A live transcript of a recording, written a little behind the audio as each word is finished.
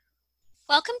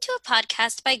Welcome to a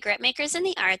podcast by Grantmakers in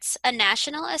the Arts, a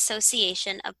national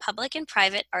association of public and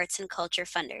private arts and culture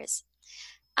funders.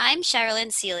 I'm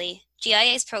Sherilyn Seeley,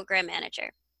 GIA's program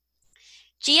manager.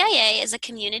 GIA is a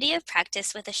community of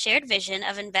practice with a shared vision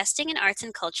of investing in arts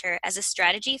and culture as a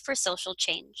strategy for social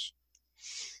change.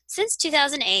 Since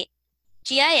 2008,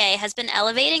 GIA has been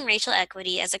elevating racial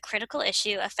equity as a critical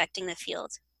issue affecting the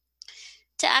field.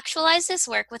 To actualize this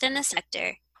work within the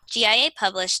sector, GIA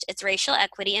published its Racial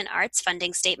Equity in Arts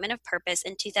Funding Statement of Purpose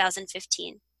in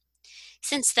 2015.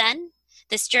 Since then,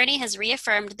 this journey has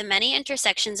reaffirmed the many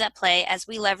intersections at play as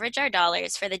we leverage our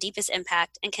dollars for the deepest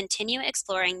impact and continue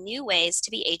exploring new ways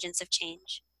to be agents of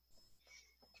change.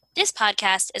 This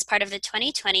podcast is part of the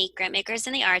 2020 Grantmakers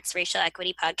in the Arts Racial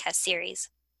Equity Podcast Series.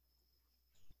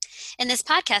 In this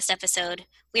podcast episode,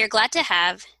 we are glad to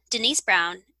have Denise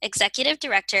Brown, Executive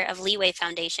Director of Leeway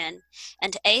Foundation,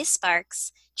 and A.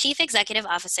 Sparks, Chief Executive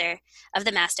Officer of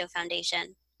the Masto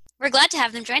Foundation. We're glad to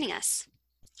have them joining us.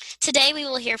 Today, we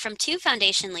will hear from two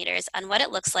foundation leaders on what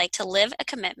it looks like to live a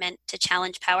commitment to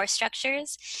challenge power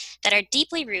structures that are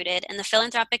deeply rooted in the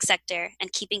philanthropic sector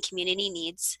and keeping community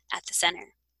needs at the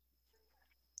center.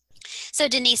 So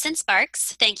Denise and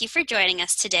Sparks, thank you for joining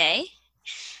us today.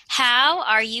 How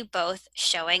are you both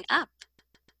showing up?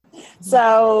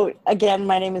 So again,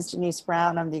 my name is Denise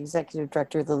Brown. I'm the Executive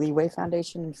Director of the Leeway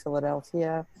Foundation in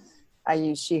Philadelphia. I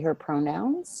use she, her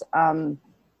pronouns. And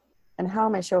how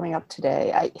am I showing up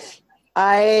today?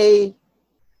 I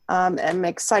am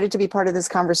excited to be part of this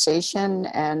conversation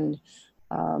and,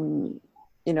 I'm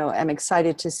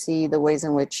excited to see the ways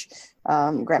in which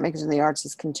Grantmakers in the Arts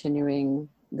is continuing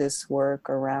this work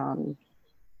around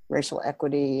racial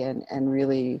equity and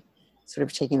really sort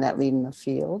of taking that lead in the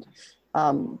field.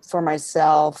 For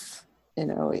myself, in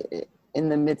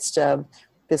the midst of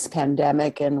this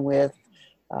pandemic and with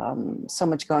so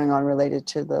much going on related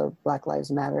to the Black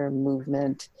Lives Matter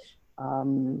movement,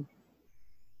 I'm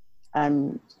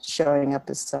showing up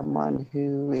as someone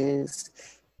who is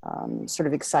sort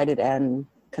of excited and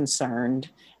concerned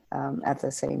at the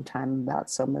same time about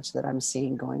so much that I'm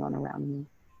seeing going on around me.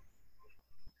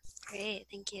 Great,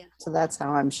 thank you. So that's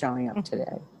how I'm showing up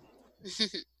today.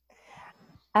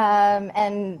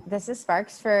 And this is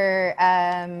Sparks for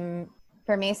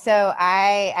me. So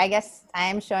I guess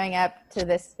I'm showing up to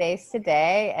this space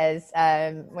today as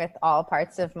with all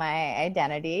parts of my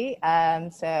identity.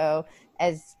 So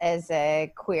as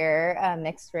a queer,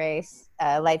 mixed race,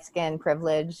 light-skinned,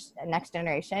 privileged, next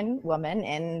generation woman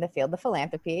in the field of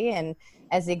philanthropy, and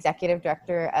as the executive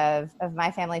director of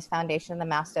my family's foundation, the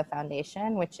Masto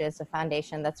Foundation, which is a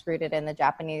foundation that's rooted in the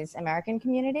Japanese American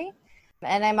community.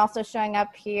 And I'm also showing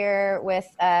up here with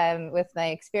my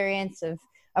experience of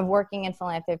working in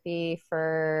philanthropy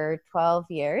for 12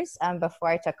 years before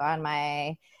I took on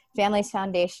my family's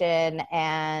foundation,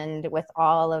 and with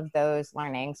all of those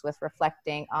learnings, with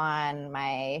reflecting on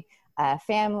my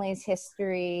family's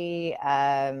history,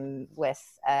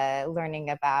 with learning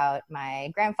about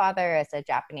my grandfather as a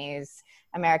Japanese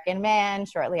American man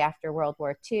shortly after World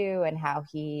War II and how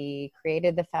he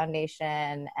created the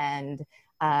foundation and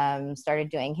started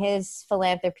doing his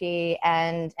philanthropy,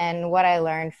 and what I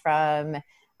learned from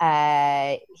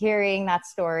hearing that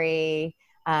story,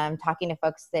 talking to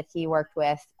folks that he worked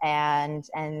with, and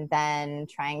then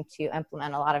trying to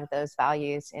implement a lot of those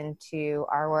values into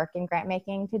our work in grant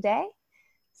making today.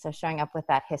 So showing up with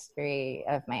that history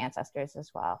of my ancestors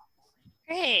as well.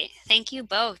 Great, thank you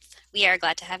both. We are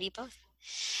glad to have you both.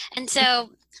 And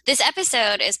so this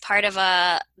episode is part of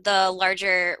the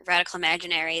larger Radical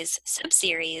Imaginaries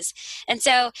sub-series. And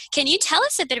so can you tell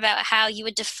us a bit about how you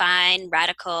would define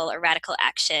radical or radical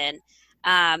action?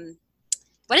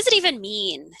 What does it even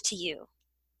mean to you?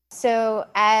 So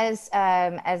as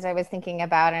I was thinking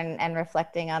about and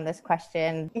reflecting on this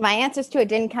question, my answers to it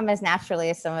didn't come as naturally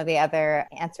as some of the other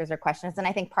answers or questions. And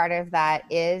I think part of that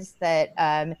is that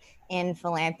in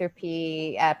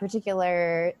philanthropy,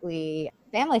 particularly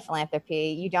family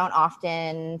philanthropy, you don't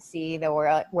often see the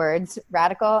words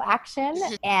radical action.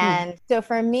 And so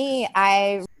for me,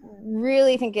 I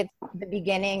really think it's the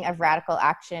beginning of radical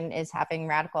action is having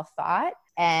radical thought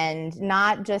and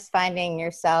not just finding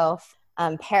yourself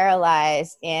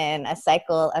paralyzed in a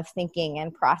cycle of thinking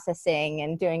and processing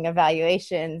and doing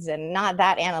evaluations, and not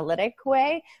that analytic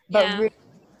way, but really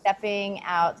stepping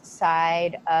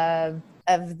outside of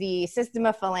the system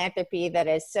of philanthropy that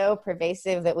is so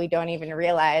pervasive that we don't even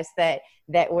realize that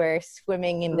we're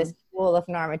swimming in this pool of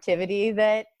normativity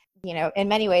that, in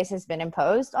many ways has been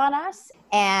imposed on us,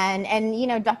 and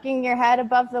ducking your head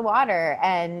above the water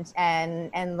and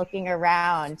looking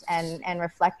around and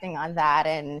reflecting on that,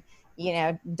 and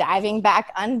diving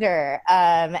back under,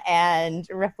 and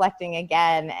reflecting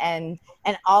again, and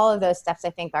all of those steps I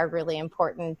think are really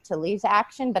important to lead to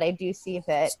action. But I do see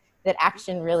that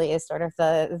action really is sort of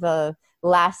the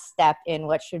last step in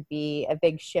what should be a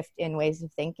big shift in ways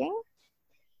of thinking.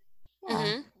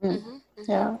 Yeah,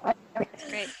 That's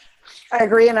great. I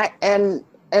agree, and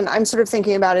I'm sort of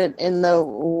thinking about it in the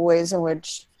ways in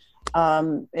which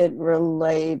it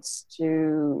relates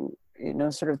to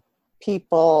sort of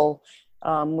people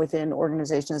within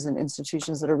organizations and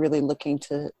institutions that are really looking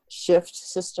to shift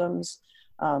systems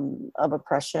of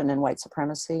oppression and white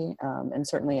supremacy, and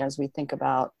certainly as we think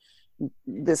about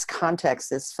this context,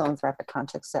 this philanthropic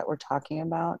context that we're talking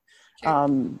about,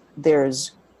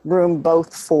 there's room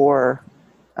both for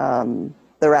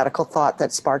the radical thought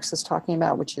that Sparks is talking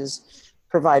about, which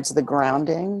provides the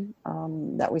grounding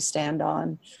that we stand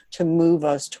on to move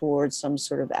us towards some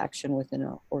sort of action within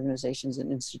our organizations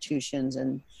and institutions,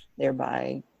 and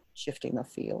thereby shifting the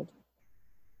field.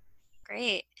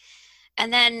 Great.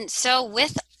 And then, so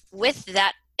with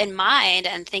that in mind,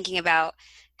 and thinking about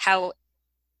how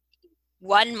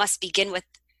one must begin with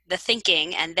the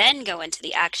thinking and then go into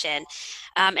the action,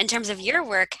 in terms of your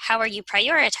work, how are you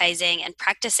prioritizing and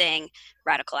practicing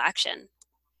radical action?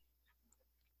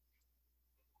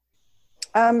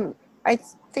 I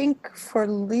think for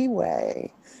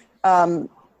Leeway, a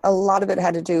lot of it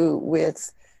had to do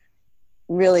with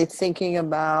really thinking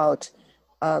about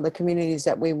the communities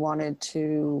that we wanted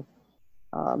to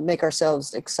make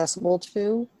ourselves accessible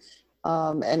to.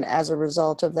 And as a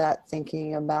result of that,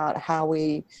 thinking about how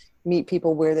we meet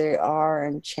people where they are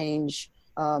and change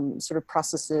sort of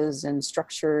processes and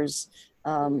structures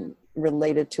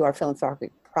related to our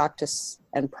philanthropic practice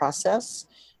and process,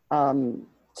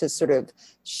 to sort of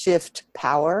shift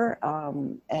power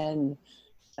and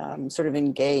sort of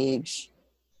engage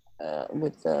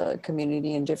with the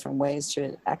community in different ways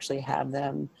to actually have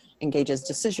them engage as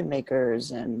decision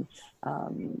makers and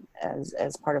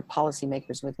as part of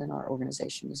policymakers within our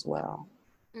organization as well.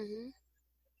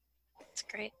 That's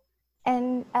great.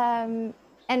 And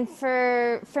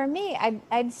for me,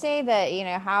 I'd say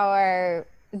that how are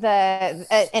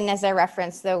and as I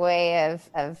referenced, the way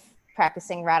of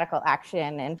practicing radical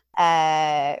action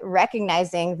and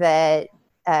recognizing that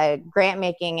grant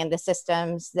making and the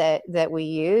systems that we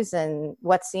use and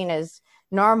what's seen as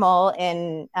normal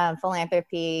in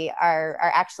philanthropy are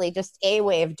actually just a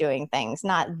way of doing things,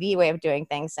 not the way of doing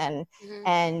things,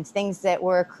 and things that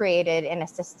were created in a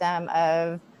system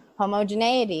of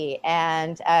homogeneity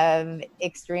and of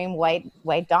extreme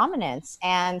white dominance.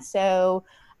 And so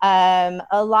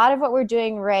a lot of what we're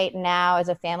doing right now as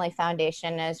a family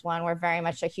foundation is one where very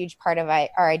much a huge part of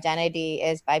our identity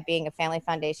is by being a family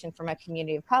foundation from a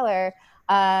community of color,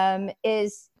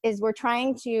 is we're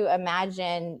trying to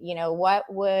imagine, what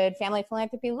would family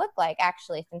philanthropy look like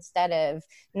actually if instead of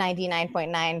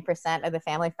 99.9% of the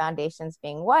family foundations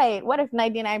being white, what if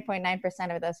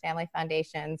 99.9% of those family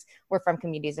foundations were from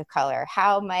communities of color?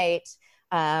 How might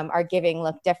our giving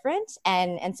look different?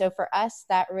 And so for us,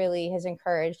 that really has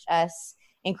encouraged us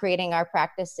in creating our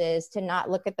practices to not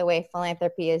look at the way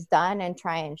philanthropy is done and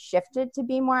try and shift it to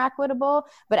be more equitable,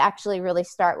 but actually really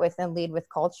start with and lead with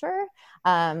culture.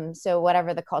 So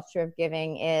whatever the culture of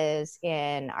giving is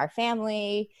in our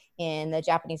family, in the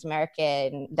Japanese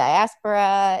American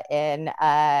diaspora, in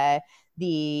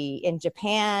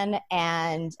Japan,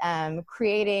 and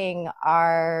creating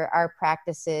our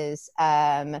practices,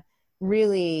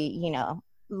 really,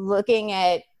 looking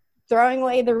at throwing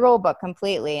away the rule book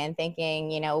completely and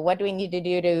thinking, what do we need to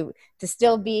do to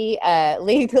still be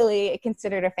legally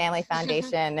considered a family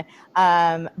foundation,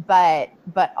 but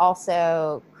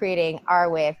also creating our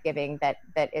way of giving that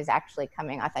is actually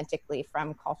coming authentically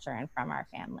from culture and from our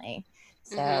family.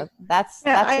 So that's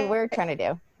what we're trying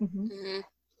to do.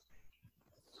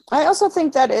 I also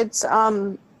think that it's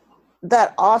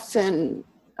that often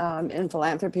in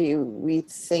philanthropy we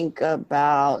think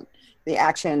about the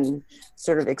action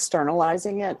sort of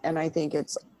externalizing it. And I think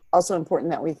it's also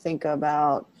important that we think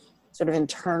about sort of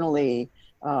internally,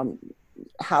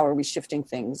 how are we shifting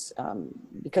things?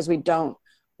 Because we don't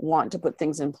want to put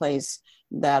things in place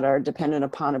that are dependent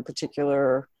upon a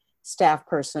particular staff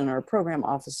person or program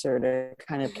officer to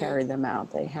kind of carry them out.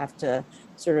 They have to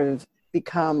sort of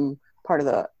become part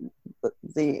of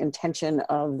the intention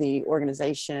of the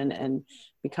organization and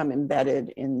become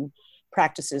embedded in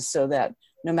practices so that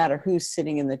no matter who's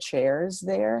sitting in the chairs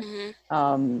there,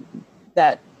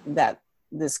 that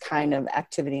this kind of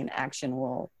activity and action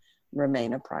will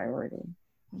remain a priority.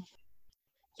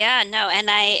 Yeah, no, and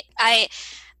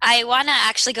I want to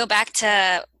actually go back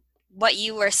to what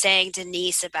you were saying,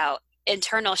 Denise, about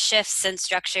internal shifts and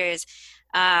structures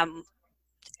and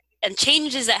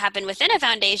changes that happen within a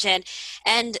foundation.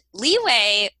 And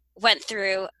Leeway went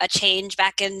through a change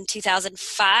back in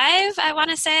 2005, I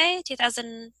want to say,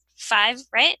 2005,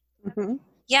 right? Mm-hmm.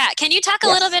 Yeah. Can you talk a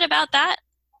little Yes. bit about that?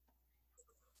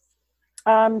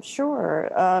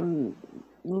 Sure.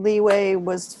 Leeway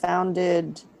was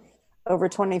founded over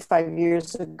 25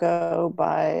 years ago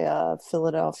by a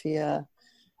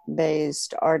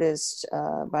Philadelphia-based artist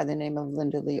by the name of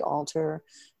Linda Lee Alter.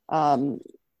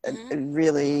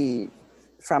 Really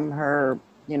from her,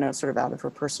 sort of out of her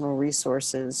personal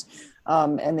resources.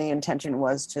 And the intention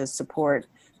was to support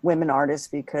women artists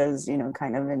because,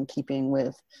 kind of in keeping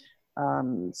with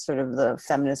sort of the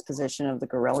feminist position of the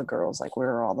Guerrilla Girls, like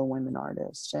where are all the women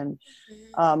artists? And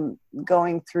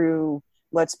going through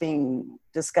what's being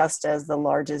discussed as the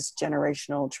largest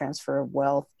generational transfer of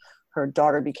wealth, her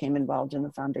daughter became involved in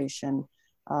the foundation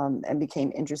and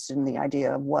became interested in the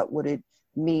idea of what would it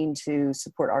mean to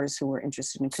support artists who were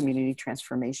interested in community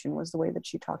transformation, was the way that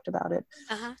she talked about it.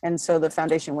 And so the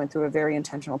foundation went through a very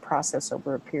intentional process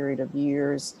over a period of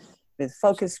years with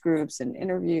focus groups and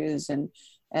interviews and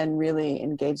really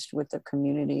engaged with the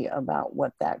community about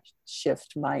what that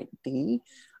shift might be,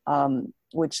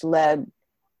 which led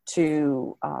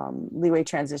to Leeway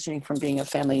transitioning from being a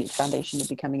family foundation to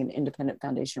becoming an independent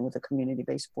foundation with a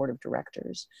community-based board of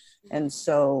directors. And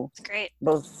so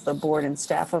both the board and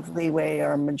staff of Leeway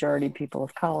are majority people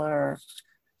of color.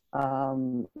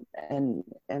 And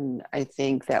I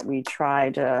think that we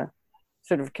try to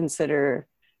sort of consider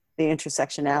the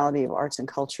intersectionality of arts and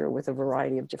culture with a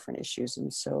variety of different issues.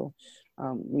 And so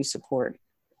we support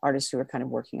artists who are kind of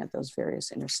working at those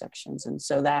various intersections. And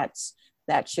so that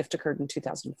shift occurred in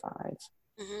 2005.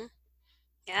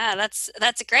 Yeah, that's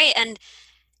great. And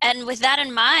with that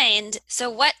in mind, so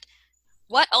what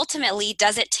ultimately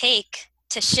does it take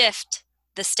to shift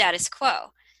the status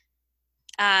quo?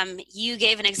 You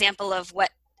gave an example of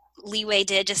what Leeway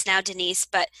did just now, Denise,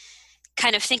 but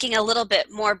kind of thinking a little bit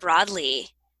more broadly,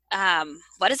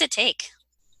 what does it take?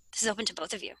 This is open to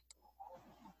both of you.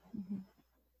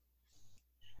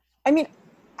 I mean,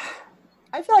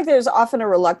 I feel like there's often a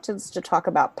reluctance to talk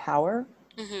about power.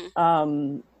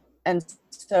 And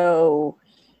so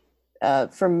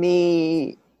for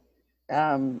me,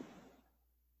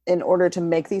 in order to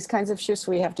make these kinds of shifts,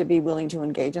 we have to be willing to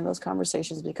engage in those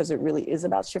conversations because it really is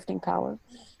about shifting power.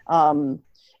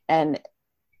 And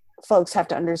folks have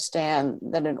to understand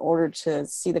that in order to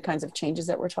see the kinds of changes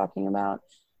that we're talking about,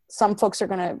 some folks are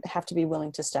going to have to be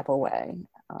willing to step away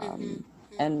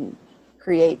and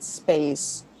create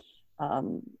space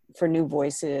for new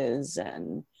voices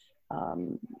and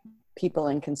people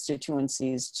and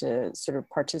constituencies to sort of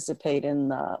participate in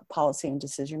the policy and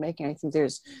decision making. I think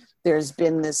there's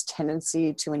been this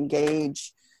tendency to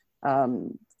engage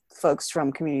folks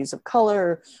from communities of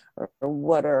color or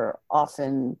what are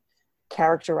often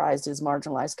characterized as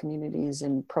marginalized communities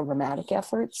in programmatic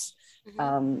efforts.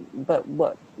 But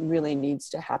what really needs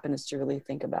to happen is to really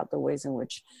think about the ways in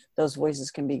which those voices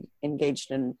can be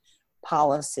engaged in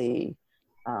policy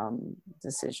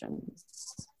decisions.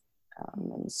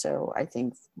 And so I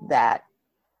think that,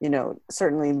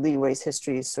 certainly Leeway's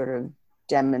history sort of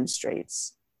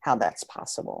demonstrates how that's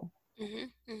possible.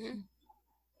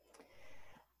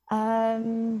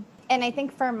 And I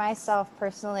think for myself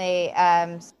personally,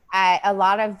 a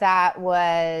lot of that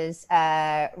was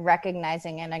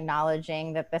recognizing and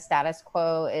acknowledging that the status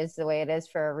quo is the way it is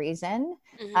for a reason.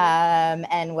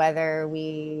 And whether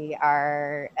we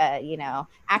are,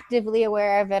 actively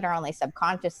aware of it or only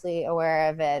subconsciously aware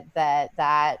of it,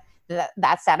 that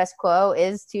status quo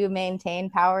is to maintain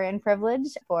power and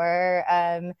privilege for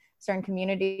certain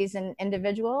communities and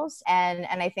individuals. And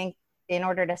I think in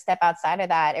order to step outside of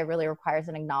that, it really requires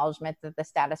an acknowledgement that the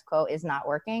status quo is not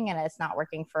working and it's not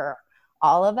working for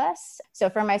all of us. So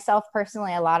for myself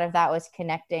personally, a lot of that was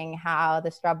connecting how the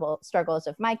struggles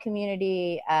of my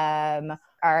community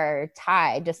are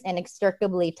tied, just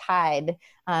inextricably tied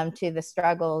to the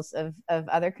struggles of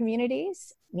other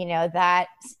communities. That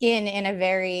in a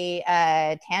very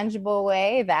tangible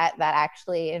way that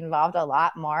actually involved a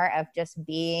lot more of just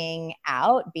being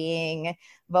out, being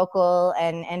vocal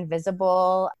and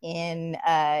visible in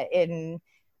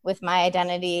with my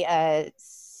identity.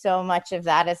 So much of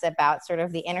that is about sort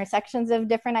of the intersections of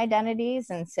different identities.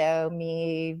 And so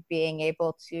me being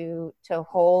able to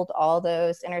hold all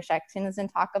those intersections and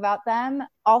talk about them.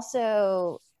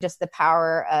 Also, just the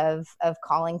power of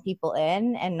calling people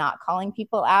in and not calling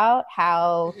people out.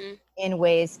 How in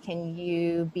ways can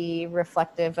you be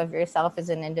reflective of yourself as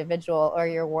an individual or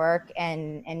your work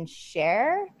and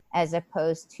share, as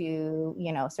opposed to,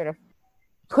 sort of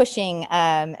pushing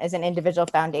as an individual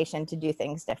foundation to do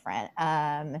things different.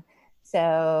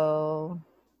 So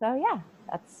yeah,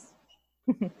 that's.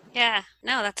 Yeah,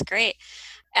 no, that's great.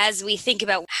 As we think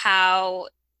about how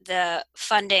the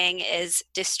funding is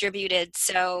distributed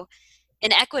so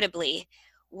inequitably,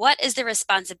 what is the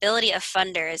responsibility of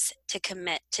funders to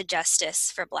commit to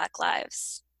justice for Black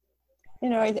lives? You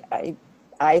know,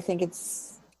 I think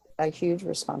it's a huge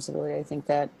responsibility. I think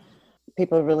that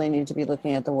people really need to be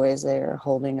looking at the ways they are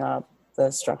holding up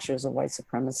the structures of white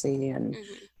supremacy and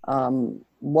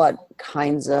what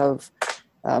kinds of,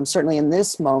 certainly in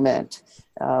this moment,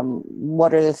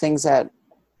 what are the things that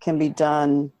can be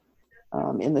done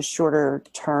in the shorter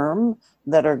term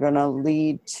that are going to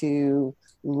lead to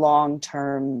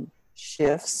long-term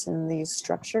shifts in these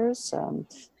structures.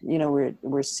 You know,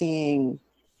 we're seeing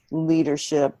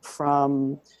leadership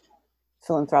from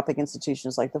philanthropic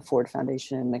institutions like the Ford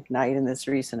Foundation and McKnight in this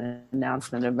recent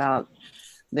announcement about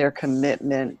their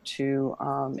commitment to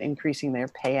increasing their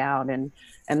payout,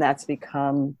 and that's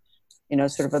become, you know,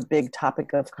 sort of a big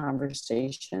topic of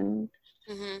conversation.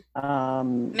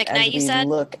 McKnight, as we you said?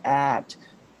 look at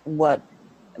what,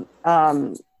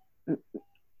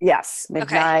 yes,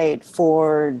 McKnight, Okay.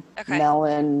 Ford, Okay.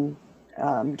 Mellon,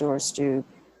 Doris Duke.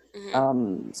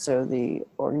 Mm-hmm. So the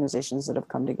organizations that have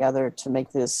come together to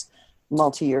make this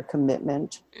multi-year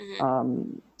commitment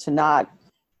to not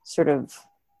sort of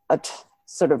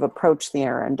approach the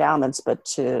era endowments, but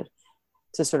to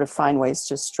sort of find ways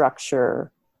to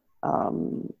structure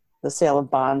the sale of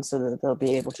bonds so that they'll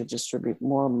be able to distribute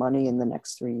more money in the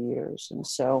next 3 years. And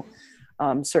so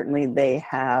certainly they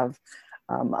have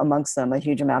amongst them a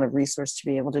huge amount of resource to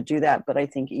be able to do that. But I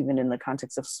think even in the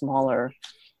context of smaller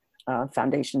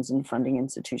foundations and funding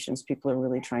institutions, people are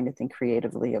really trying to think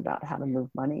creatively about how to move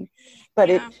money. But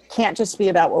it can't just be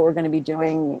about what we're going to be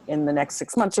doing in the next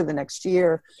 6 months or the next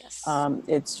year. Yes.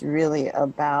 It's really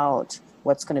about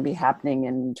what's going to be happening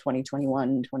in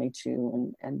 2021,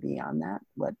 22, and beyond that,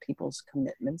 what people's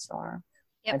commitments are.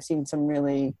 Yep. I've seen some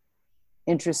really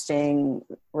interesting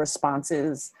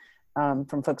responses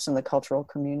from folks in the cultural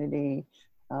community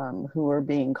who are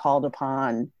being called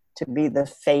upon to be the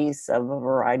face of a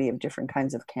variety of different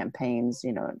kinds of campaigns.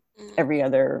 You know, every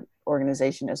other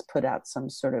organization has put out some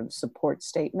sort of support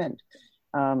statement.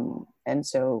 And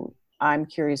so I'm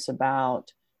curious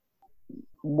about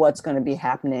what's going to be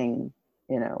happening,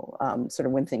 you know, sort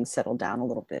of when things settle down a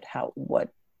little bit,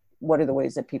 what are the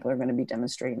ways that people are going to be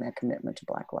demonstrating that commitment to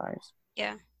Black lives?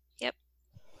 Yeah. Yep.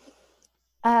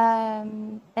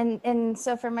 And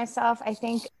so for myself, I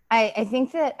think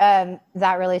that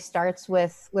that really starts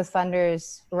with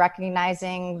funders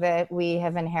recognizing that we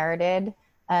have inherited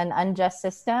an unjust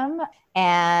system,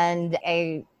 and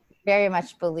I very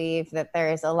much believe that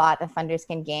there is a lot that funders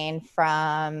can gain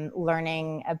from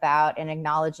learning about and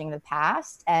acknowledging the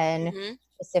past, and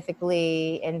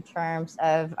specifically in terms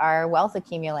of our wealth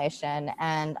accumulation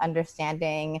and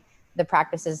understanding the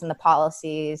practices and the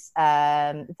policies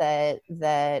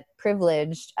that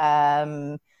privileged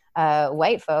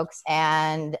white folks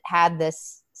and had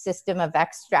this system of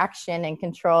extraction and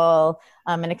control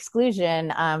and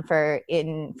exclusion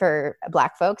for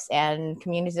Black folks and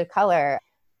communities of color.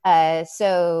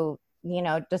 So, you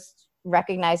know, just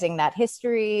recognizing that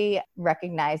history,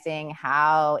 recognizing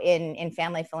how in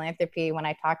family philanthropy, when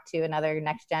I talk to another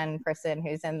next gen person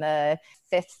who's in the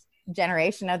 5th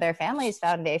generation of their family's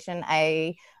foundation,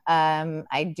 I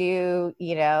do,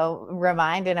 you know,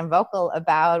 remind and I'm vocal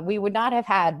about we would not have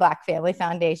had Black family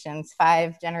foundations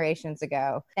 5 generations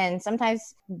ago. And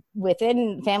sometimes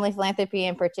within family philanthropy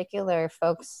in particular,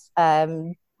 folks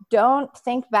don't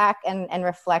think back and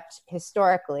reflect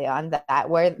historically on that,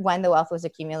 when the wealth was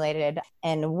accumulated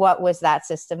and what was that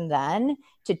system then,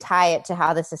 to tie it to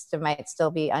how the system might still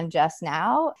be unjust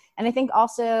now. And I think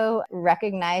also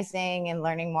recognizing and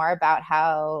learning more about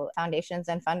how foundations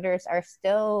and funders are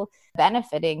still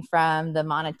benefiting from the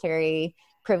monetary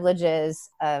privileges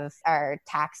of our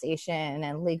taxation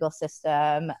and legal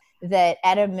system, that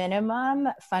at a minimum,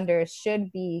 funders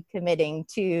should be committing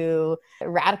to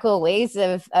radical ways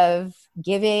of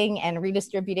giving and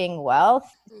redistributing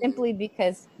wealth, simply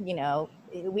because, you know,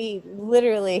 we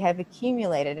literally have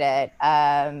accumulated it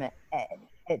at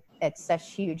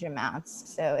such huge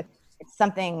amounts. So it's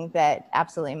something that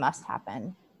absolutely must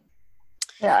happen.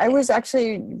 Yeah, I was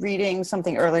actually reading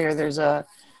something earlier. There's a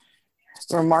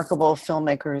remarkable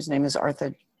filmmaker, his name is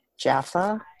Arthur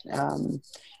Jaffa,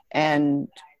 and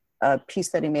a piece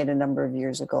that he made a number of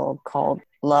years ago called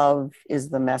Love is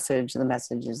the Message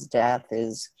is Death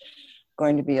is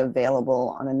going to be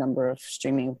available on a number of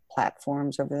streaming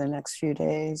platforms over the next few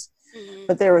days.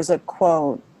 But there was a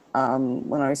quote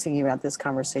when I was thinking about this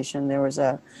conversation. There was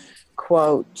a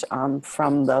quote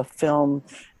from the film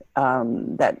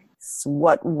that's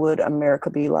what would America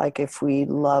be like if we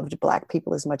loved Black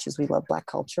people as much as we love Black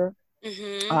culture?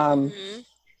 Mm-hmm. Um, Mm-hmm.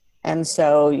 and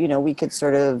so, we could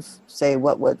sort of say,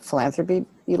 what would philanthropy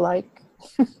be like?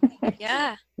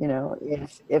 Yeah.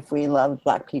 If we loved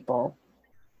Black people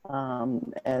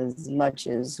as much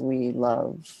as we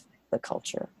love the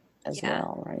culture as Yeah.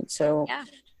 well, right? So, Yeah.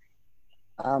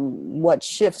 what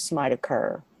shifts might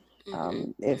occur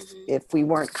Mm-hmm. if Mm-hmm. if we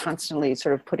weren't constantly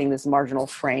sort of putting this marginal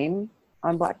frame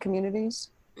on Black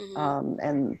communities, Mm-hmm.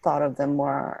 and thought of them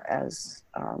more as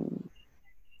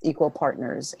equal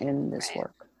partners in this Right.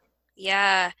 work.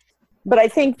 Yeah. But I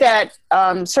think that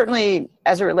certainly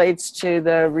as it relates to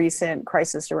the recent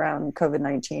crisis around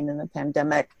COVID-19 and the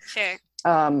pandemic, Sure.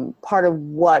 part of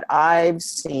what I've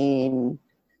seen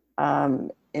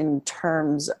in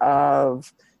terms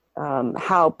of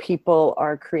how people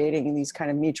are creating these kind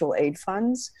of mutual aid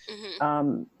funds,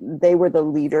 Mm-hmm. they were the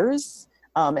leaders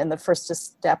and the first to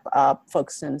step up,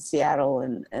 folks in Seattle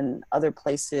and other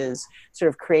places, sort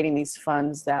of creating these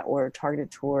funds that were targeted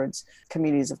towards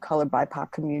communities of color,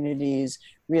 BIPOC communities,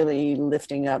 really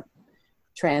lifting up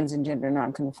trans and gender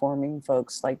nonconforming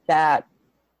folks like that.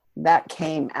 That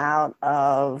came out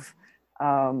of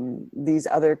these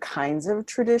other kinds of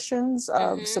traditions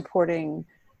of Mm-hmm. supporting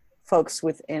folks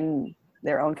within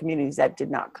their own communities that did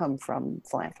not come from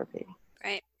philanthropy.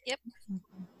 Right. Yep.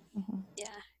 Mm-hmm. Yeah.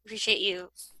 Appreciate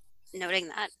you noting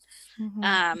that.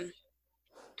 Mm-hmm.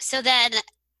 So then,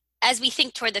 as we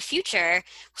think toward the future,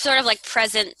 sort of like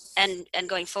present and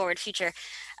going forward future,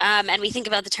 and we think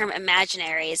about the term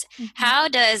imaginaries, how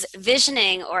does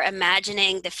visioning or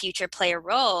imagining the future play a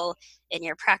role in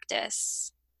your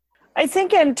practice? I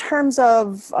think in terms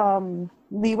of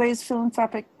Leeway's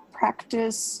philanthropic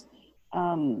practice,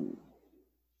 part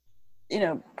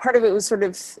of it was sort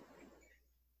of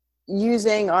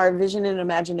using our vision and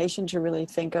imagination to really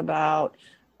think about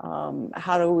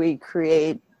how do we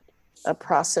create a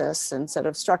process and set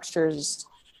of structures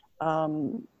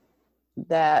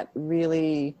that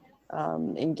really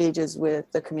engages with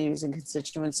the communities and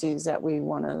constituencies that we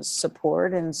want to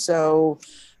support. And so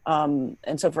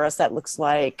for us, that looks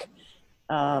like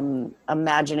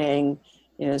imagining,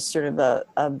 sort of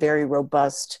a very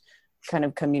robust kind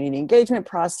of community engagement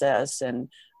process. And,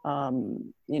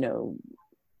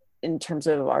 in terms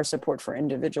of our support for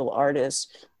individual artists,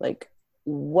 like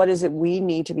what is it we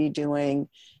need to be doing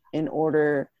in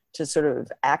order to sort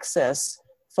of access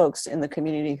folks in the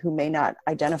community who may not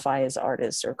identify as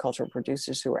artists or cultural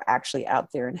producers, who are actually out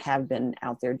there and have been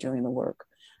out there doing the work,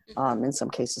 in some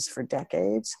cases for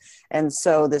decades. And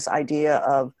so this idea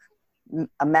of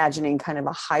imagining kind of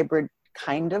a hybrid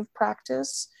kind of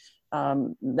practice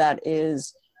that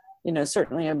is,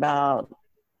 certainly about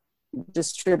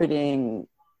distributing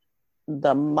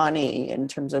the money in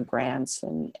terms of grants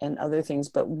and other things,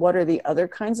 but what are the other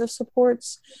kinds of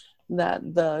supports that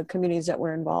the communities that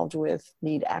we're involved with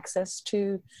need access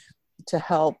to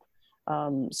help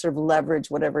sort of leverage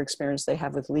whatever experience they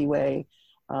have with Leeway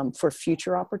for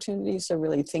future opportunities. So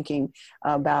really thinking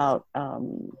about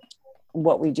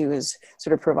what we do is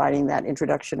sort of providing that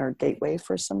introduction or gateway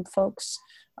for some folks,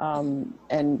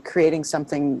 and creating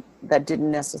something that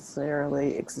didn't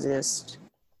necessarily exist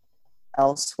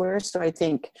elsewhere. So I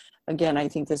think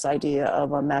this idea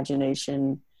of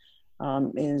imagination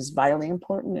is vitally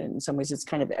important. And in some ways, it's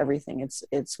kind of everything.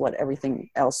 It's what everything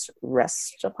else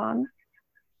rests upon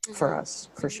for us,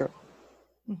 for sure.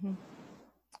 Mm-hmm.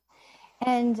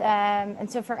 And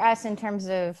so for us, in terms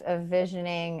of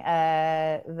visioning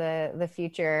the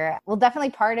future, well, definitely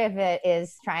part of it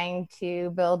is trying to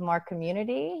build more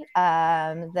community.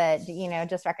 That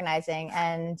just recognizing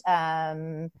and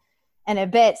a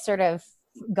bit sort of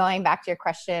going back to your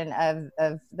question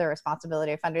of the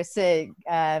responsibility of funders to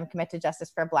commit to justice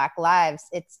for Black lives.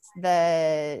 It's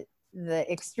the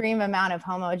extreme amount of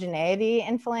homogeneity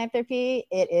in philanthropy.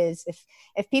 It is,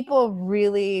 if people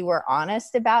really were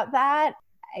honest about that,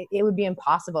 it would be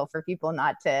impossible for people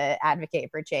not to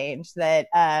advocate for change. That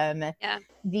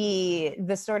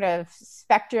the sort of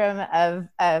spectrum of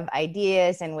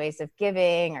ideas and ways of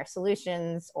giving or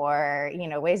solutions or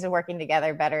ways of working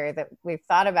together better that we've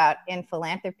thought about in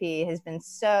philanthropy has been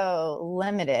so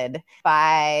limited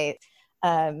by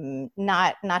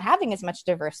not having as much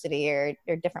diversity or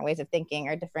different ways of thinking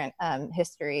or different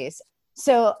histories.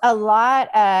 So a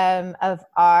lot of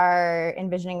our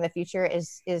envisioning the future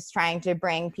is trying to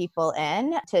bring people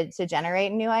in to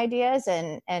generate new ideas,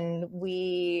 and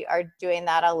we are doing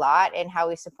that a lot in how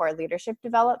we support leadership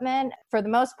development. For the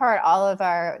most part, all of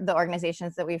the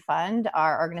organizations that we fund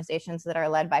are organizations that are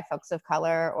led by folks of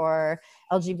color or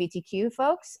LGBTQ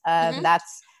folks.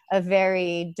 That's a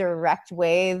very direct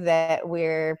way that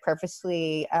we're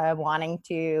purposely wanting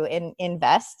to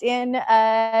invest in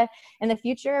the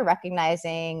future,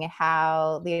 recognizing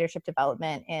how leadership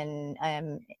development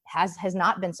has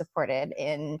not been supported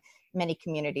in many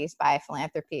communities by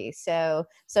philanthropy. So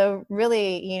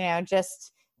really,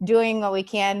 just doing what we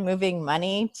can, moving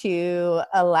money to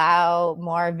allow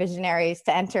more visionaries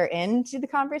to enter into the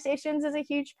conversations is a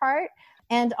huge part.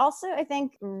 And also, I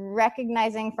think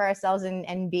recognizing for ourselves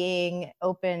and being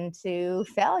open to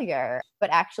failure, but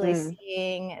actually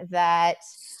seeing that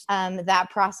that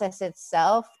process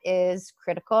itself is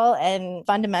critical and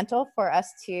fundamental for us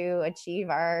to achieve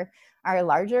our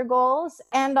larger goals,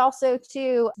 and also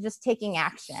to just taking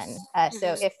action.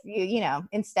 So if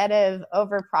instead of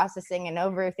over processing and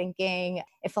overthinking,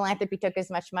 if philanthropy took as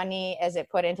much money as it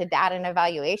put into data and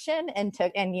evaluation and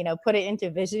put it into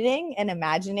visioning and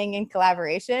imagining and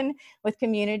collaboration with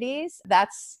communities,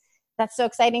 that's so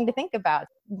exciting to think about.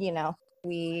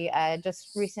 We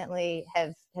just recently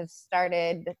have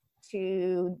started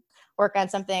to work on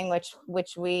something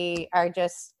which we are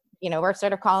just, we're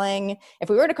sort of calling, if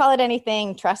we were to call it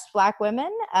anything, Trust Black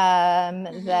Women.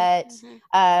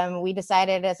 We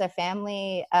decided as a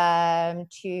family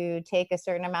to take a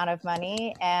certain amount of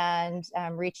money and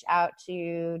reach out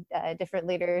to different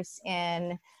leaders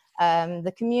in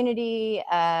the community,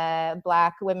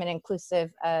 Black women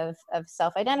inclusive of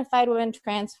self-identified women,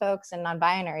 trans folks, and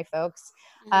non-binary folks,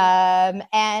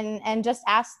 and just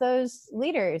ask those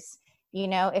leaders,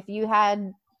 if you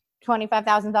had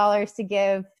 $25,000 to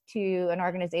give to an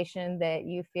organization that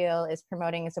you feel is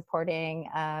promoting and supporting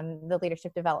the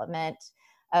leadership development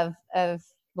of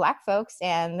Black folks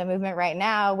and the movement right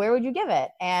now, where would you give it?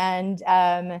 And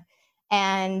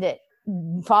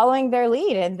following their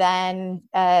lead, and then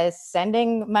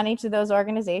sending money to those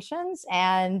organizations,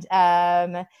 and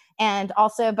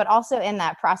also in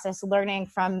that process, learning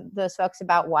from those folks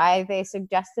about why they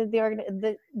suggested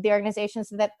the organizations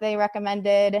that they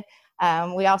recommended.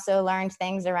 We also learned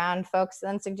things around folks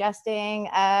then suggesting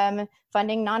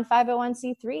funding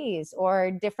non-501c3s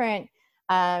or different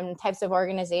types of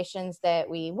organizations that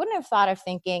we wouldn't have thought of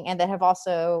thinking, and that have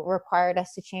also required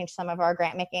us to change some of our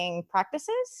grant making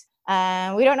practices.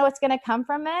 We don't know what's going to come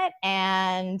from it,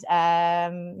 and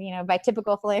by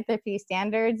typical philanthropy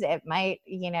standards, it might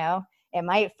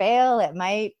fail, it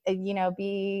might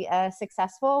be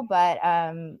successful, but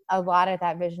a lot of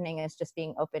that visioning is just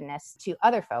being openness to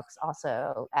other folks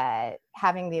also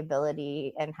having the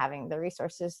ability and having the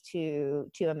resources to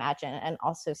imagine and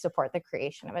also support the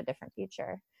creation of a different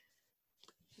future.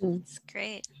 That's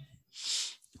great.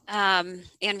 And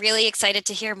really excited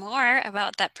to hear more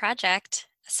about that project,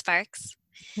 Sparks.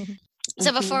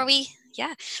 So before we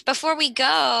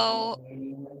go,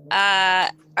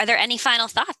 are there any final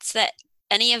thoughts that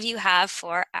any of you have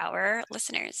for our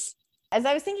listeners? As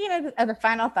I was thinking of the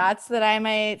final thoughts that I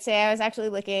might say, I was actually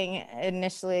looking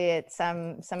initially at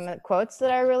some quotes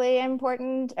that are really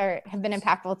important or have been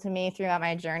impactful to me throughout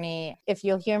my journey. If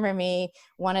you'll humor me,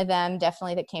 one of them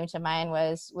definitely that came to mind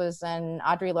was an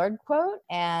Audre Lorde quote,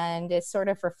 and it's sort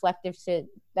of reflective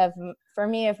for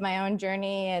me of my own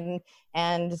journey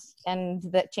and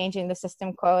the changing the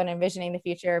system quote and envisioning the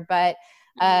future. But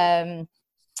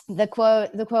the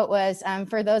quote was,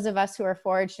 for those of us who are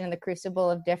forged in the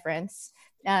crucible of difference,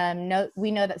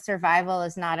 we know that survival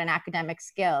is not an academic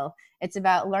skill. It's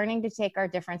about learning to take our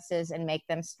differences and make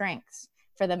them strengths.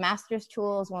 For the master's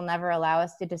tools will never allow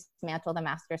us to dismantle the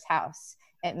master's house.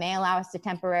 It may allow us to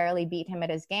temporarily beat him at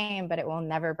his game, but it will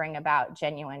never bring about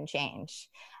genuine change.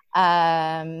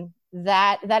 That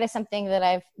is something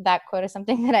that quote is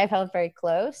something that I've held very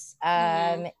close,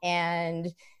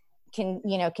 and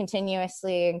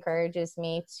continuously encourages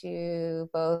me to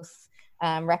both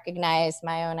recognize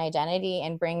my own identity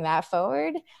and bring that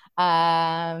forward,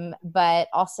 but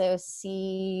also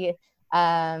see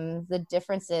the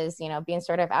differences, being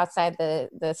sort of outside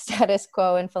the status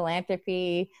quo in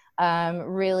philanthropy,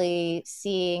 really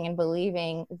seeing and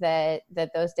believing that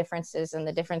those differences and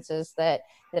the differences that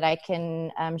I can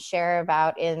share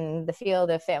about in the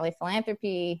field of family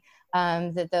philanthropy,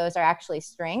 that those are actually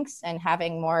strengths, and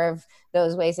having more of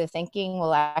those ways of thinking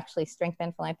will actually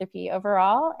strengthen philanthropy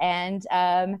overall. And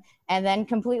then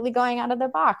completely going out of the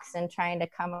box and trying to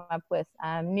come up with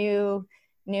new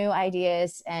new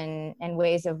ideas and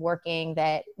ways of working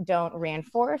that don't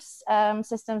reinforce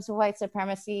systems of white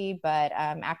supremacy, but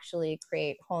actually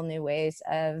create whole new ways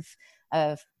of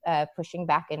pushing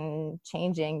back and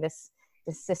changing this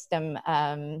system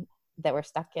that we're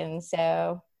stuck in.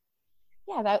 So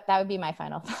yeah, that would be my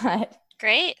final thought.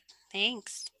 Great.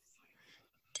 Thanks.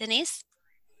 Denise?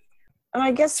 And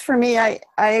I guess for me,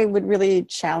 I would really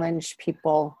challenge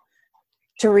people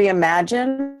to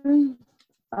reimagine,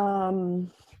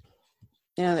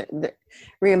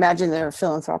 reimagine their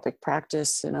philanthropic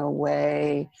practice in a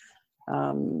way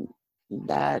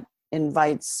that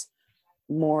invites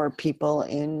more people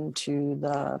into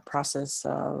the process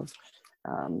of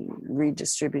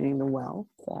redistributing the wealth,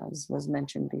 as was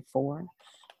mentioned before.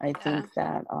 I think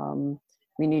that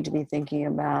we need to be thinking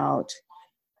about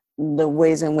the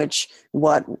ways in which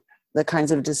the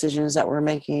kinds of decisions that we're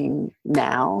making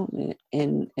now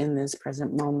in this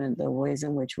present moment, the ways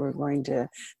in which we're going to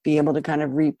be able to kind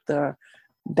of reap the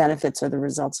benefits or the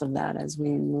results of that as we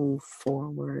move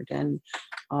forward, and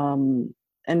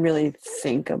really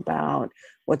think about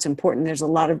what's important. There's a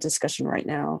lot of discussion right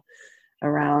now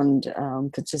around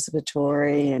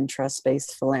participatory and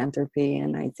trust-based philanthropy,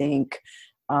 and I think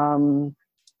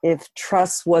if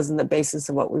trust wasn't the basis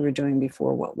of what we were doing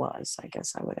before, what was? I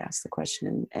guess I would ask the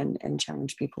question and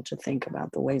challenge people to think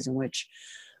about the ways in which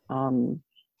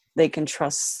they can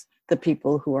trust the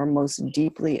people who are most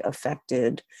deeply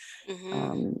affected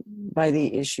by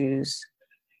the issues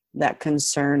that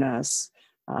concern us,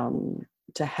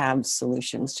 to have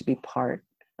solutions, to be part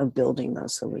of building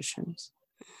those solutions.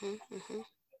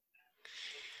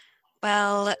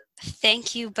 Well,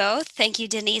 thank you both. Thank you,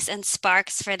 Denise and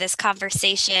Sparks, for this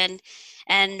conversation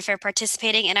and for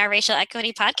participating in our Racial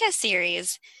Equity podcast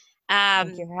series.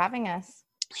 Thank you for having us.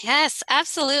 Yes,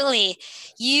 absolutely.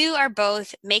 You are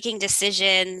both making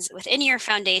decisions within your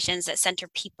foundations that center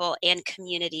people and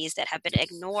communities that have been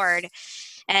ignored.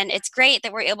 And it's great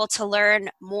that we're able to learn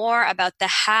more about the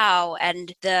how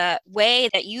and the way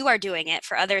that you are doing it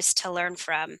for others to learn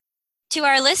from. To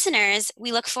our listeners,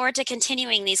 we look forward to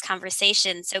continuing these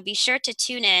conversations, so be sure to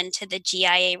tune in to the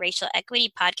GIA Racial Equity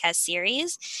podcast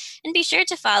series, and be sure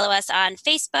to follow us on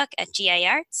Facebook at GI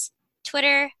Arts,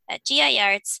 Twitter at GI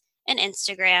Arts, and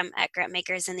Instagram at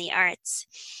Grantmakers in the Arts.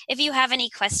 If you have any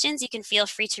questions, you can feel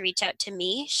free to reach out to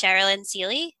me, Sherilyn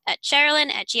Seely, at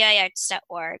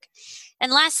sherilyn@giarts.org.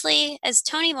 And lastly, as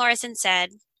Toni Morrison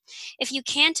said, if you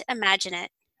can't imagine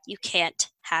it, you can't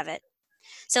have it.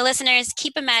 So listeners,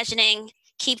 keep imagining,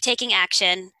 keep taking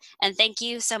action, and thank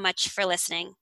you so much for listening.